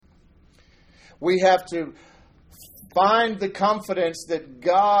We have to find the confidence that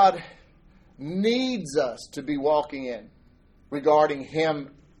God needs us to be walking in regarding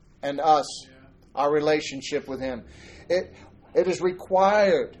Him and us, our relationship with Him. It is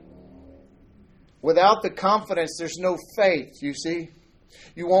required. Without the confidence, there's no faith, you see.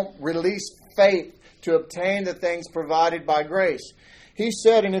 You won't release faith to obtain the things provided by grace. He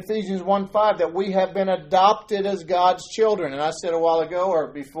said in Ephesians 1:5 that we have been adopted as God's children. And I said a while ago, or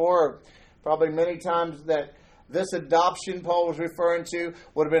before, or probably many times, that this adoption Paul was referring to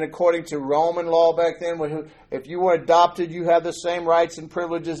would have been according to Roman law back then. If you were adopted, you have the same rights and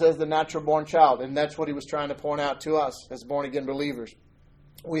privileges as the natural born child. And that's what he was trying to point out to us as born again believers.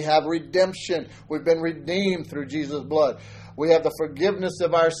 We have redemption. We've been redeemed through Jesus' blood. We have the forgiveness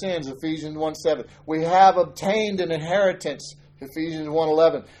of our sins, Ephesians 1:7. We have obtained an inheritance, Ephesians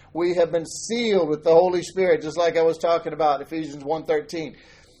 1:11. We have been sealed with the Holy Spirit, just like I was talking about, Ephesians 1:13.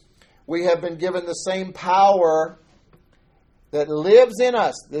 We have been given the same power that lives in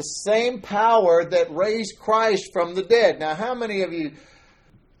us, the same power that raised Christ from the dead. Now, how many of you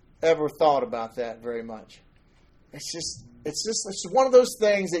ever thought about that very much? It's one of those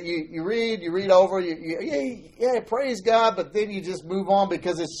things that you read over, yeah, praise God, but then you just move on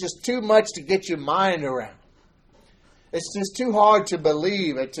because it's just too much to get your mind around. It's just too hard to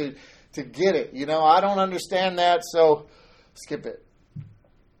believe it, to get it. You know, I don't understand that, so skip it.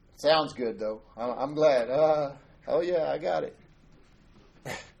 Sounds good, though. I'm glad. Oh, yeah, I got it.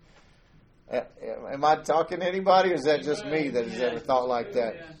 Am I talking to anybody, or is that just me that has ever thought like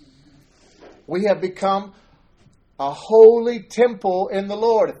that? We have become a holy temple in the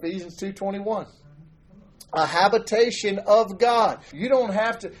Lord, Ephesians 2:21. A habitation of God. You don't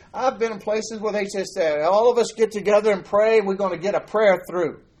have to. I've been in places where they just say, all of us get together and pray, and we're going to get a prayer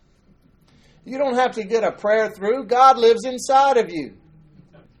through. You don't have to get a prayer through. God lives inside of you.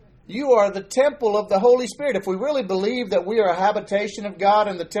 You are the temple of the Holy Spirit. If we really believe that we are a habitation of God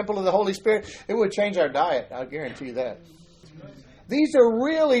and the temple of the Holy Spirit, it would change our diet. I'll guarantee you that. These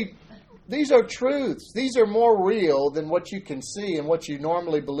are truths. These are more real than what you can see and what you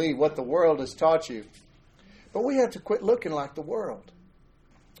normally believe, what the world has taught you. But we have to quit looking like the world.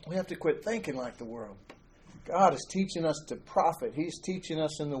 We have to quit thinking like the world. God is teaching us to profit. He's teaching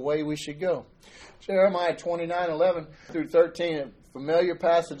us in the way we should go. Jeremiah 29:11 through 13, a familiar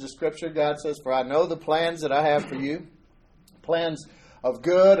passage of Scripture. God says, "For I know the plans that I have for you, plans of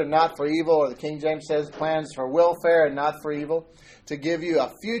good and not for evil," or the King James says, plans for welfare and not for evil, to give you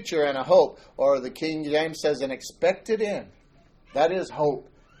a future and a hope, or the King James says, an expected end. That is hope.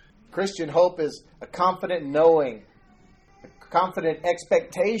 Christian hope is a confident knowing, a confident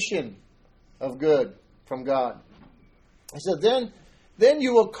expectation of good from God. He said, then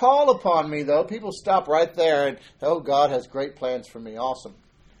you will call upon me, though. People stop right there and, oh, God has great plans for me. Awesome.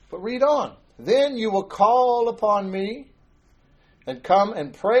 But read on. Then you will call upon me and come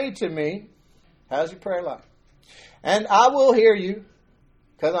and pray to me. How's your prayer life? And I will hear you,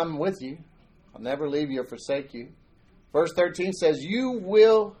 because I'm with you. I'll never leave you or forsake you. Verse 13 says, you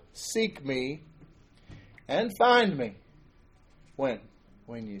will seek me and find me. When?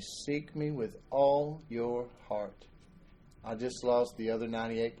 When you seek me with all your heart. I just lost the other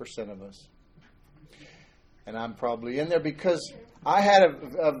 98% of us. And I'm probably in there because I had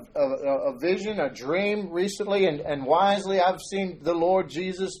a vision, a dream recently, and wisely I've seen the Lord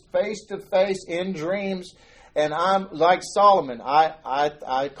Jesus face to face in dreams. And I'm like Solomon.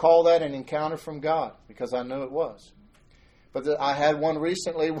 I call that an encounter from God because I know it was. But I had one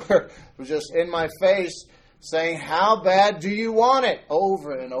recently where it was just in my face saying, how bad do you want it?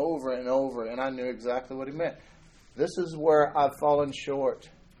 Over and over and over. And I knew exactly what he meant. This is where I've fallen short.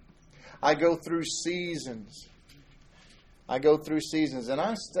 I go through seasons. And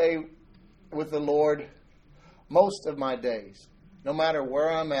I stay with the Lord most of my days. No matter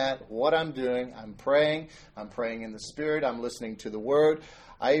where I'm at, what I'm doing, I'm praying. I'm praying in the Spirit. I'm listening to the Word.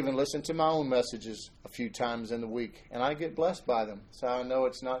 I even listen to my own messages a few times in the week. And I get blessed by them. So I know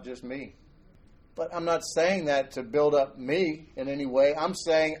it's not just me. But I'm not saying that to build up me in any way. I'm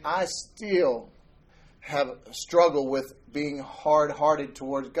saying I still have a struggle with being hard-hearted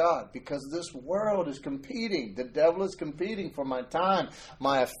towards God because this world is competing. The devil is competing for my time,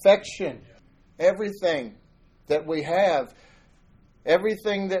 my affection, everything that we have,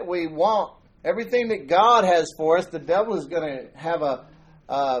 everything that we want, everything that God has for us. The devil is going to have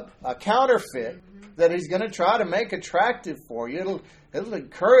a counterfeit that he's going to try to make attractive for you. It'll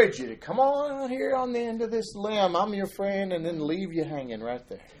encourage you to come on out here on the end of this limb. I'm your friend, and then leave you hanging right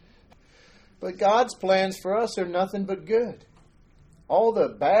there. But God's plans for us are nothing but good. All the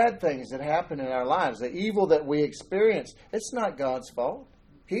bad things that happen in our lives, the evil that we experience, it's not God's fault.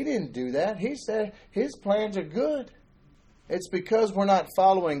 He didn't do that. He said His plans are good. It's because we're not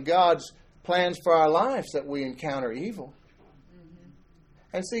following God's plans for our lives that we encounter evil.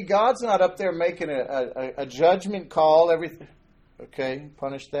 And see, God's not up there making a judgment call. Everything, okay,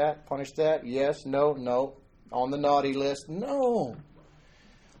 punish that. Yes, no, on the naughty list. No.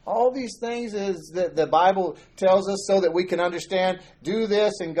 All these things is that the Bible tells us so that we can understand, do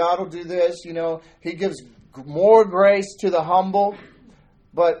this and God will do this. You know, He gives more grace to the humble,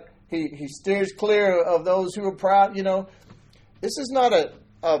 but He steers clear of those who are proud. You know, this is not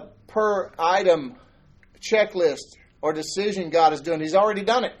a per item checklist or decision God is doing. He's already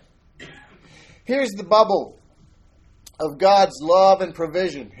done it. Here's the bubble of God's love and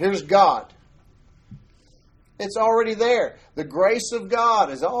provision. Here's God. It's already there. The grace of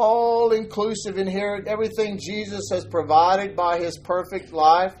God is all inclusive in here. Everything Jesus has provided by His perfect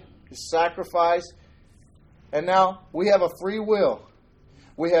life, His sacrifice. And now we have a free will.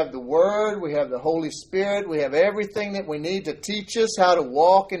 We have the Word, we have the Holy Spirit, we have everything that we need to teach us how to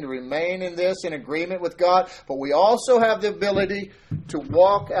walk and to remain in this in agreement with God. But we also have the ability to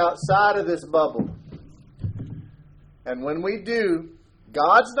walk outside of this bubble. And when we do,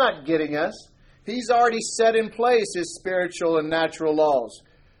 God's not getting us. He's already set in place His spiritual and natural laws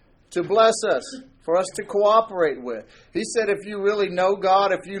to bless us, for us to cooperate with. He said if you really know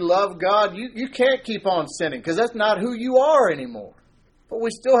God, if you love God, you can't keep on sinning because that's not who you are anymore. But we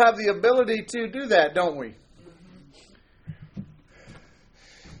still have the ability to do that, don't we?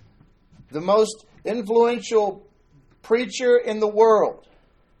 The most influential preacher in the world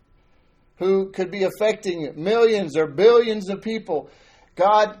who could be affecting millions or billions of people,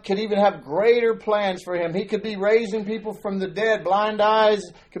 God could even have greater plans for him. He could be raising people from the dead. Blind eyes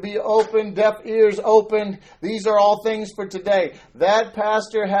could be opened, deaf ears opened. These are all things for today. That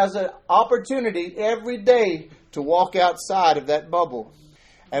pastor has an opportunity every day to walk outside of that bubble.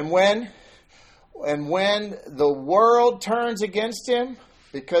 And when the world turns against him,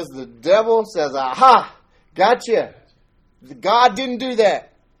 because the devil says, aha, gotcha. God didn't do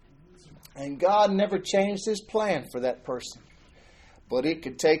that. And God never changed His plan for that person. But it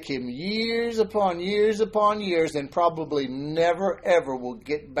could take him years upon years upon years and probably never ever will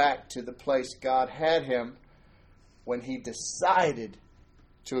get back to the place God had him when he decided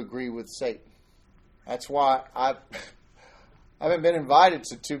to agree with Satan. That's why I haven't been invited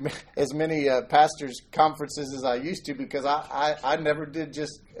to as many pastors' conferences as I used to, because I never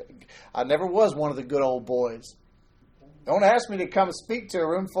was one of the good old boys. Don't ask me to come speak to a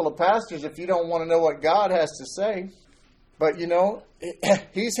room full of pastors if you don't want to know what God has to say. But, you know,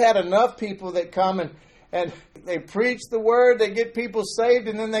 He's had enough people that come and they preach the word, they get people saved,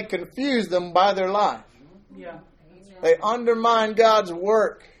 and then they confuse them by their life. Yeah. They undermine God's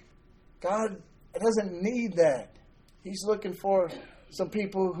work. God doesn't need that. He's looking for some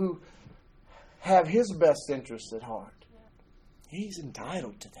people who have His best interests at heart. He's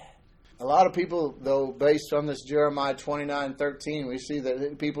entitled to that. A lot of people, though, based on this Jeremiah 29:13, we see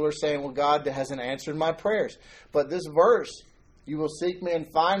that people are saying, well, God hasn't answered my prayers. But this verse, you will seek me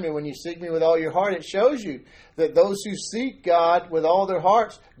and find me when you seek me with all your heart, it shows you that those who seek God with all their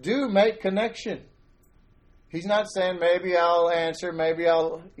hearts do make connection. He's not saying maybe I'll answer, maybe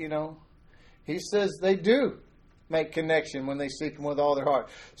I'll, He says they do make connection when they seek Him with all their heart.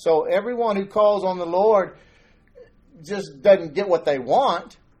 So everyone who calls on the Lord just doesn't get what they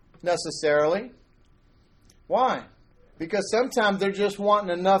want necessarily. Why? Because sometimes they're just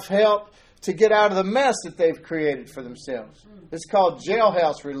wanting enough help to get out of the mess that they've created for themselves. It's called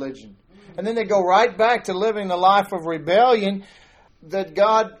jailhouse religion. And then they go right back to living the life of rebellion that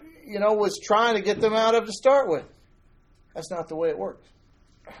God, was trying to get them out of to start with. That's not the way it works.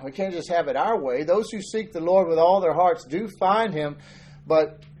 We can't just have it our way. Those who seek the Lord with all their hearts do find Him,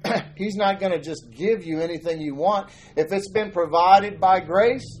 but He's not going to just give you anything you want. If it's been provided by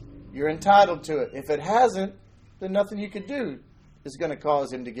grace, you're entitled to it. If it hasn't, then nothing you could do is going to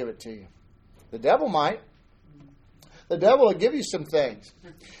cause Him to give it to you. The devil might. The devil will give you some things.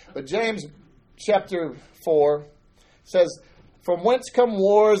 But James chapter 4 says, from whence come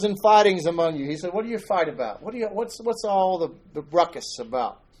wars and fightings among you? He said, what do you fight about? What's all the ruckus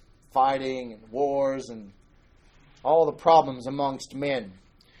about? Fighting and wars and all the problems amongst men.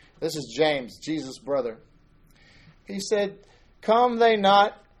 This is James, Jesus' brother. He said, come they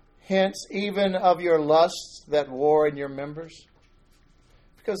not hence even of your lusts that war in your members?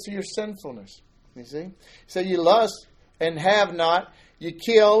 Because of your sinfulness, you see. So you lust and have not. You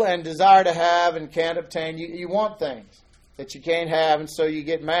kill and desire to have and can't obtain. You want things that you can't have, and so you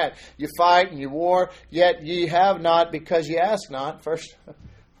get mad. You fight and you war, yet ye have not because ye ask not. First,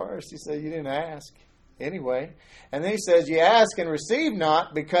 he said you didn't ask. anyway. And then he says, you ask and receive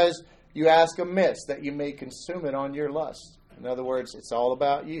not because you ask amiss, that you may consume it on your lust. In other words, it's all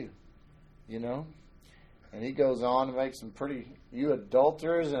about you, you know. And he goes on to make some pretty, you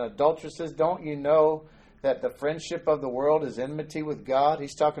adulterers and adulteresses, don't you know that the friendship of the world is enmity with God?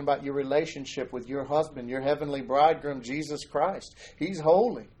 He's talking about your relationship with your husband, your heavenly bridegroom, Jesus Christ. He's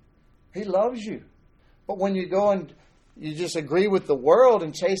holy. He loves you. But when you go and you just agree with the world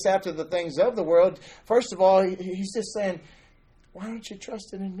and chase after the things of the world, first of all, he's just saying, why aren't you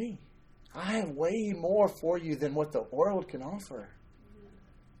trusting in me? I have way more for you than what the world can offer.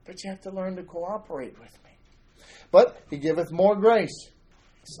 But you have to learn to cooperate with me. But he giveth more grace.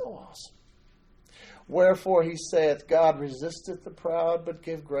 So awesome. Wherefore he saith, God resisteth the proud, but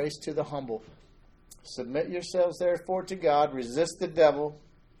give grace to the humble. Submit yourselves therefore to God. Resist the devil.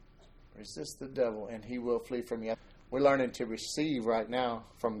 Resist the devil, and he will flee from you. We're learning to receive right now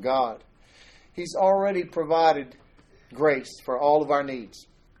from God. He's already provided grace for all of our needs.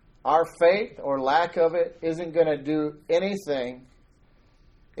 Our faith or lack of it isn't going to do anything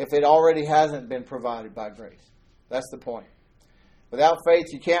if it already hasn't been provided by grace. That's the point. Without faith,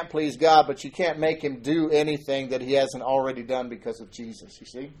 you can't please God, but you can't make him do anything that he hasn't already done because of Jesus, you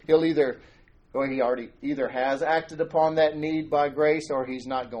see. He already either has acted upon that need by grace or he's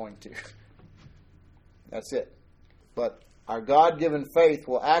not going to. That's it. But our God-given faith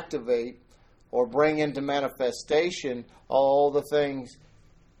will activate or bring into manifestation all the things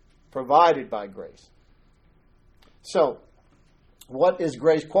provided by grace. So, what is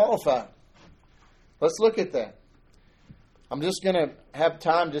grace qualified? Let's look at that. I'm just going to have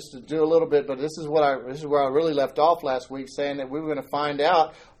time just to do a little bit, but this is where I really left off last week, saying that we were going to find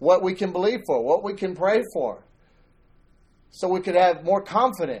out what we can believe for, what we can pray for, so we could have more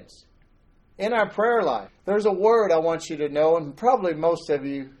confidence in our prayer life. There's a word I want you to know, and probably most of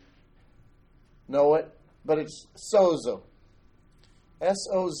you know it, but it's sozo.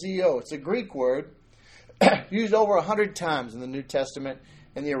 S-O-Z-O. It's a Greek word used over 100 times in the New Testament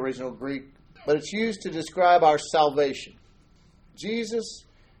in the original Greek, but it's used to describe our salvation. Jesus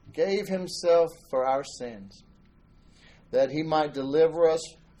gave himself for our sins, that he might deliver us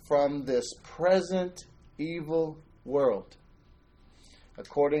from this present evil world,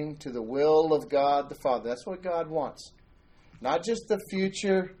 according to the will of God the Father. That's what God wants. Not just the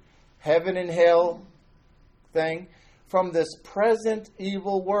future heaven and hell thing. From this present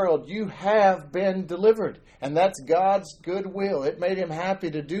evil world, you have been delivered. And that's God's good will. It made him happy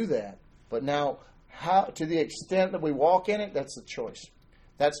to do that. But now, how, to the extent that we walk in it, that's the choice.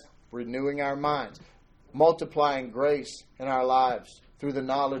 That's renewing our minds, multiplying grace in our lives through the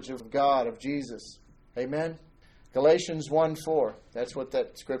knowledge of God, of Jesus. Amen? Galatians 1:4. That's what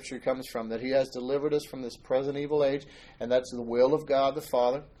that scripture comes from, that he has delivered us from this present evil age, and that's the will of God the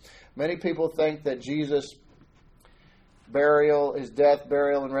Father. Many people think that Jesus' burial, his death,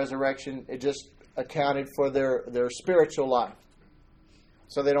 burial, and resurrection, it just accounted for their spiritual life.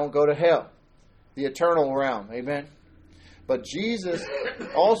 So they don't go to hell, the eternal realm. Amen? But Jesus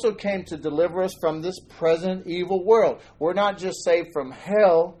also came to deliver us from this present evil world. We're not just saved from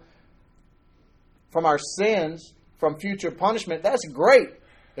hell, from our sins, from future punishment. That's great.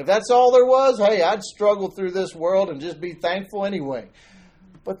 If that's all there was, hey, I'd struggle through this world and just be thankful anyway.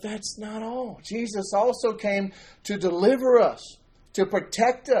 But that's not all. Jesus also came to deliver us, to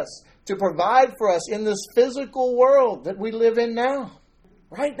protect us, to provide for us in this physical world that we live in now.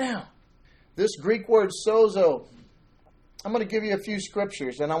 Right now. This Greek word sozo, I'm going to give you a few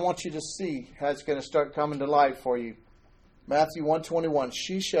scriptures, and I want you to see how it's going to start coming to life for you. Matthew 1:21,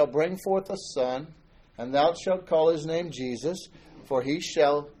 she shall bring forth a son, and thou shalt call his name Jesus, for he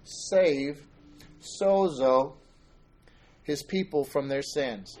shall save, sozo, his people from their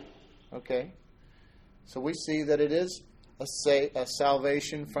sins. Okay? So we see that it is a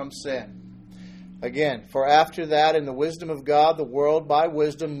salvation from sin. Again, for after that, in the wisdom of God, the world by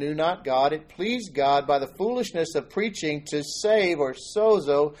wisdom knew not God. It pleased God by the foolishness of preaching to save, or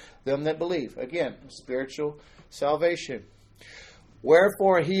sozo, them that believe. Again, spiritual salvation.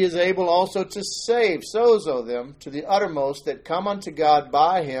 Wherefore he is able also to save, sozo, them to the uttermost that come unto God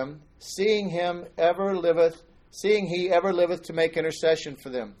by him, seeing he ever liveth to make intercession for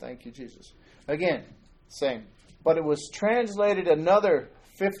them. Thank you, Jesus. Again, same. But it was translated another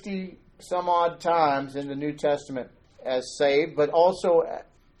 50 some odd times in the New Testament as saved, but also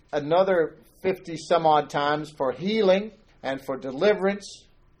another 50 some odd times for healing and for deliverance,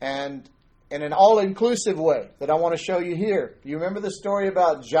 and in an all-inclusive way that I want to show you here. You remember the story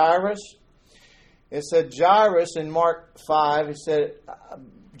about Jairus? It said Jairus in Mark 5, it said,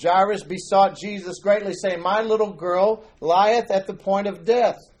 Jairus besought Jesus greatly, saying, my little girl lieth at the point of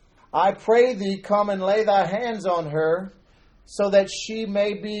death. I pray thee, come and lay thy hands on her, so that she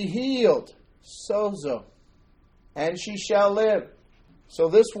may be healed. Sozo. And she shall live. So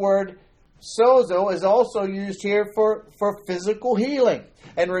this word, sozo, is also used here for physical healing.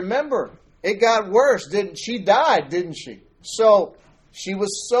 And remember, it got worse, didn't she? Died, didn't she? So she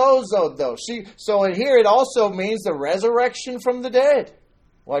was sozoed, though. So in here it also means the resurrection from the dead.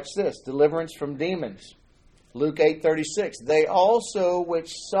 Watch this, deliverance from demons. Luke 8:36. They also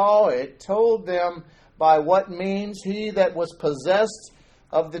which saw it told them by what means he that was possessed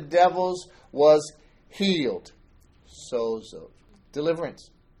of the devils was healed. Sozo. Deliverance.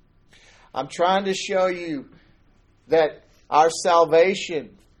 I'm trying to show you that our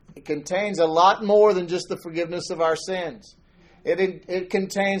salvation, it contains a lot more than just the forgiveness of our sins. It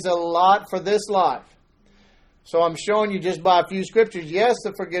contains a lot for this life. So I'm showing you just by a few scriptures, yes,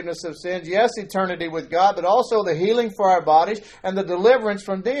 the forgiveness of sins, yes, eternity with God, but also the healing for our bodies and the deliverance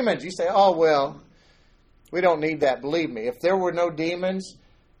from demons. You say, oh, well, we don't need that. Believe me, if there were no demons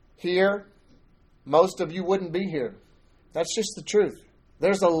here, most of you wouldn't be here. That's just the truth.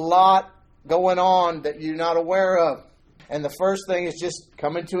 There's a lot going on that you're not aware of. And the first thing is just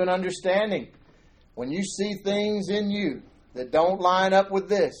coming to an understanding. When you see things in you that don't line up with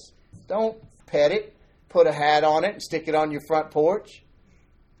this, don't pet it. Put a hat on it and stick it on your front porch.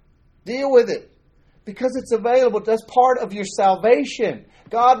 Deal with it. Because it's available. That's part of your salvation.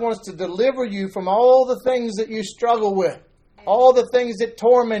 God wants to deliver you from all the things that you struggle with. All the things that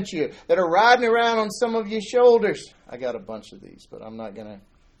torment you. That are riding around on some of your shoulders. I got a bunch of these, but I'm going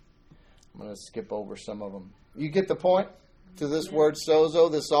to skip over some of them. You get the point to this word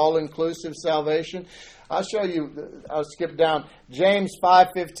sozo, this all-inclusive salvation? I'll show you. I'll skip down. James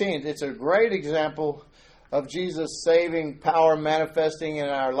 5:15. It's a great example of Jesus' saving power manifesting in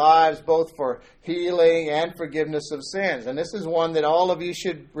our lives, both for healing and forgiveness of sins. And this is one that all of you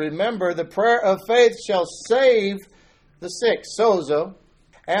should remember. The prayer of faith shall save the sick, sozo,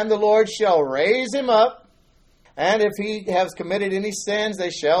 and the Lord shall raise him up, and if he has committed any sins, they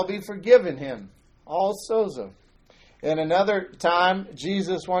shall be forgiven him. All sozo. In another time,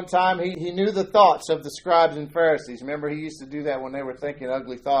 Jesus, one time, he knew the thoughts of the scribes and Pharisees. Remember, he used to do that when they were thinking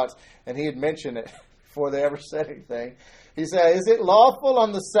ugly thoughts, and he had mentioned it before they ever said anything. He said, is it lawful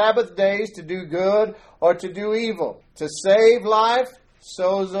on the Sabbath days to do good or to do evil? To save life,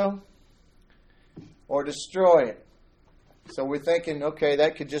 sozo, or destroy it? So we're thinking, okay,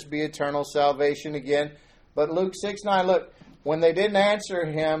 that could just be eternal salvation again. But Luke 6:9, look, when they didn't answer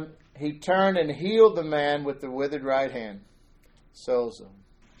him, he turned and healed the man with the withered right hand. Sozo.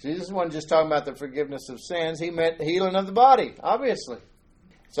 Jesus wasn't just talking about the forgiveness of sins. He meant the healing of the body, obviously.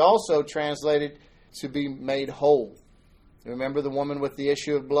 It's also translated to be made whole. Remember the woman with the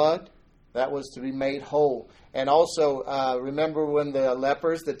issue of blood? That was to be made whole. And also, remember when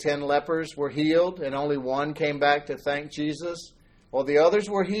the 10 lepers were healed and only one came back to thank Jesus? Well, the others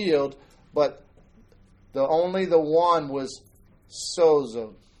were healed, but only the one was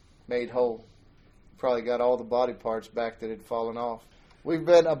sozo, made whole. Probably got all the body parts back that had fallen off. We've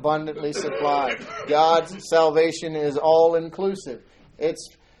been abundantly supplied. God's salvation is all-inclusive.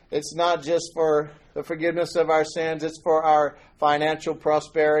 It's not just for the forgiveness of our sins. It's for our financial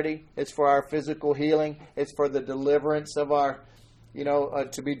prosperity. It's for our physical healing. It's for the deliverance of our,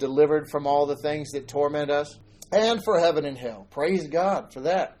 to be delivered from all the things that torment us. And for heaven and hell. Praise God for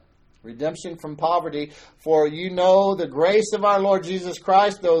that. Redemption from poverty. For you know the grace of our Lord Jesus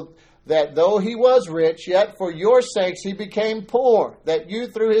Christ, though he was rich, yet for your sakes he became poor, that you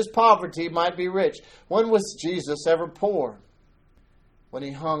through his poverty might be rich. When was Jesus ever poor? When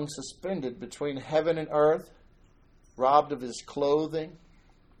he hung suspended between heaven and earth, robbed of his clothing,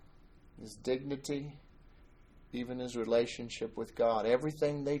 his dignity, even his relationship with God.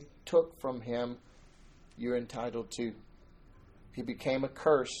 Everything they took from him, you're entitled to. He became a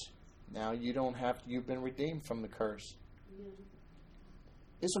curse. Now you don't have to, you've been redeemed from the curse. Yeah.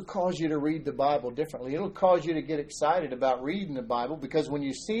 This will cause you to read the Bible differently. It'll cause you to get excited about reading the Bible, because when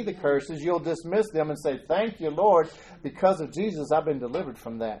you see the curses, you'll dismiss them and say, thank you, Lord, because of Jesus, I've been delivered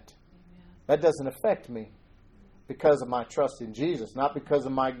from that. Amen. That doesn't affect me because of my trust in Jesus, not because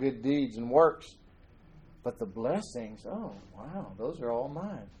of my good deeds and works. But the blessings, oh, wow, those are all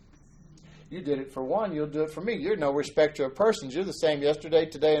mine. You did it for one, you'll do it for me. You're no respecter of persons. You're the same yesterday,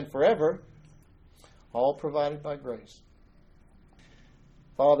 today, and forever. All provided by grace.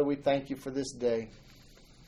 Father, we thank you for this day.